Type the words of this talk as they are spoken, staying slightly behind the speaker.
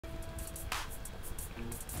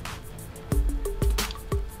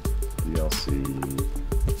DLC.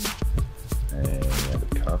 And a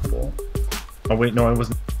couple. Oh wait, no, I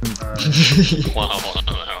wasn't.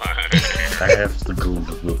 I have to go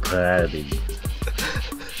to the party.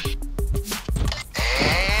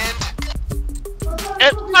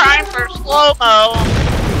 It's time for slow-mo!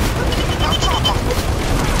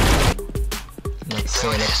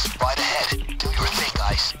 Right ahead. Do your thing,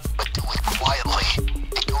 guys. But do it quietly.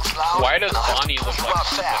 It goes loud. Why does and Bonnie look like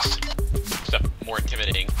fast? Except more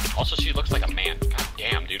intimidating. Also, she looks like a man. God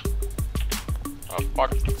damn, dude. Oh,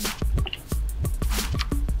 fuck.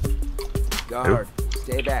 Guard,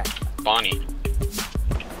 stay back. Bonnie.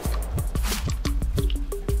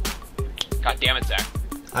 God damn it, Zach.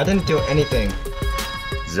 I didn't do anything.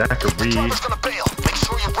 Zachary. Gonna bail. Make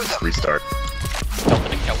sure you're with him. Restart.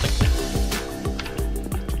 Celtic and Celtic.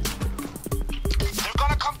 They're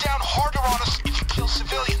gonna come down harder on us if you kill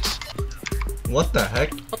civilians. What the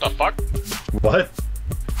heck? What the fuck? What?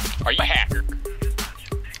 Are you a hacker?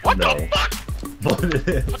 What No. the fuck? What? Put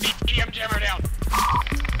the EDM jammer down.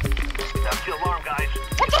 That's the alarm, guys.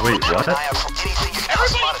 What the Wait, fuck? what? An eye out for anything you can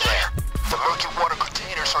out of there. The murky water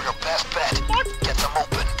containers are your best bet. Get them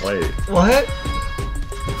open. Wait. What?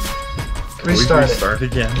 Can we Restart it. restart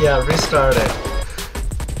again? Yeah, restart it.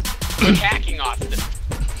 Quit hacking, Austin.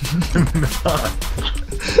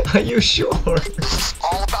 Are you sure? It's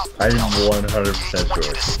all about I'm 100%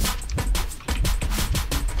 sure.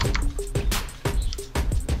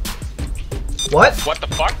 What? What the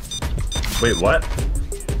fuck? Wait, what?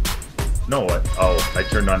 No, what? Oh, I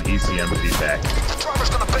turned on ECM feedback. The driver's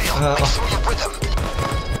gonna bail. Make sure you're with him.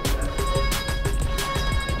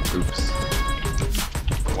 Oops.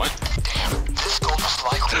 What? Damn, this gold was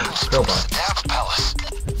likely Go to back. Snap Palace.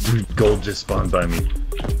 Dude, gold just spawned by me. Are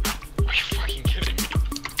you fucking kidding me?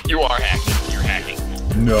 You are hacking. You're hacking.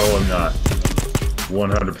 No, I'm not.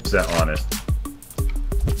 100% honest.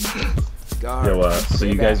 Guard, Yo, so stay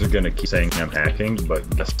you back. guys are gonna keep saying I'm hacking, but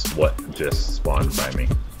guess what just spawned by me?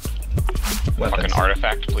 Weapons. Fucking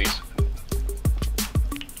artifact, please.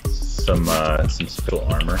 Some special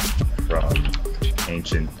armor from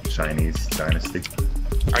ancient Chinese dynasty.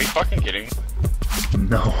 Are you fucking kidding me?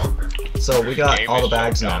 No. So we got Game all the is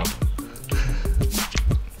bags shut now. down.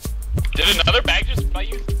 Did another bag just by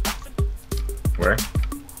you? Where? In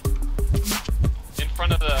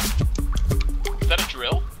front of the... Is that a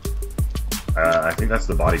drill? I think that's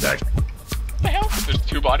the body bag. What the hell? There's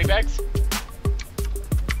two body bags?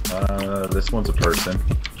 This one's a person.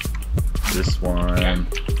 This one Yeah.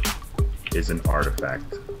 is an artifact.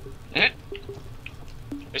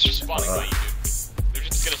 It's just spawning by you, dude. They're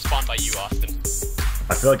just gonna spawn by you, Austin.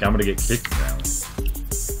 I feel like I'm gonna get kicked now.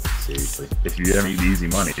 Seriously. If you ever need easy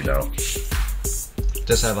money, though.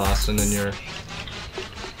 Just have Austin in your...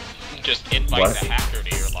 Just invite What? the hacker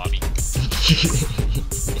to your lobby.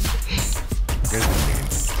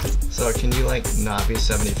 So can you like not be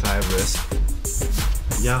 75 risk?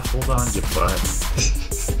 Yeah, hold on, you butt.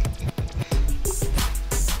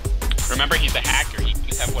 Remember, he's a hacker. He can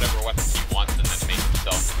just have whatever weapons he wants and then make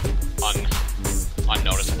himself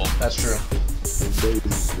unnoticeable. That's true.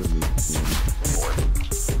 I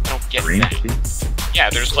don't get Green that. key? Yeah,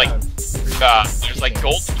 there's like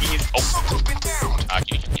gold keys. Oh, Something's been down. Yeah.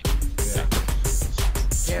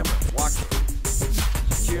 Camera, watch it.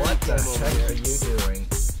 Security What the cam over heck there. are you doing?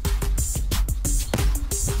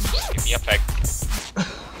 just give me a peg.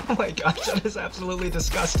 Oh my gosh, that is absolutely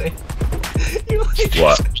disgusting. You like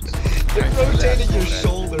What? you rotated your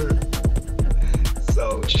shoulder.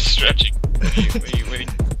 So. Just stretching. What are you-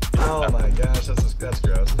 Oh my gosh, that's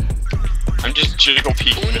gross. I'm just jiggle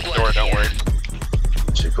peeking the door. Don't worry.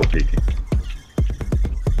 Chickle peeking.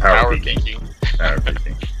 Power Power peeking. peeking. Power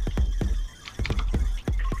peeking.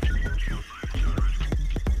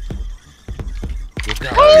 We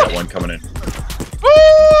got one coming in.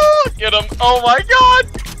 Woo! Get him! Oh my god!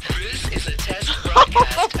 This is a test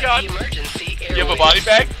broadcast Oh, God. of emergency You have a body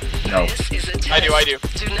bag? No. This is a test. I do.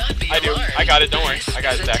 Do not be I do. alarmed. I got it, don't worry. This I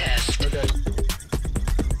got is it, a Zach. test. Okay.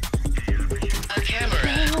 A camera.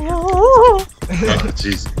 Oh,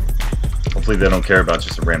 jeez. Hopefully they don't care about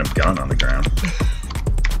just a random gun on the ground.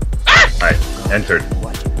 Alright, entered.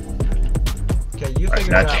 Okay, you Alright,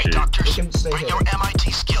 figure it nitrogen. out. We can stay Bring here. your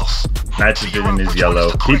MIT skills. Nitrogen is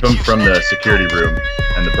yellow. Keep them from the security room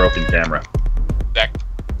and the broken camera.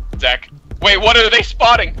 Zach. Wait, what are they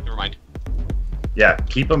spotting? Never mind. Yeah,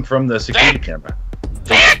 keep them from the security camera.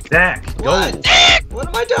 Zach, go! What? What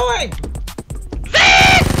am I doing?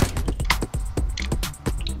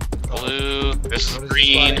 Blue. This What is is he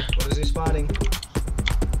green. spotting? What is he spotting?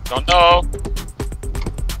 Don't know.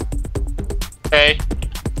 Okay.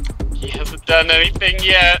 He hasn't done anything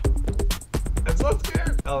yet. I'm so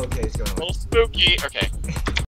scared. Oh, okay, it's going A away. little spooky. Okay.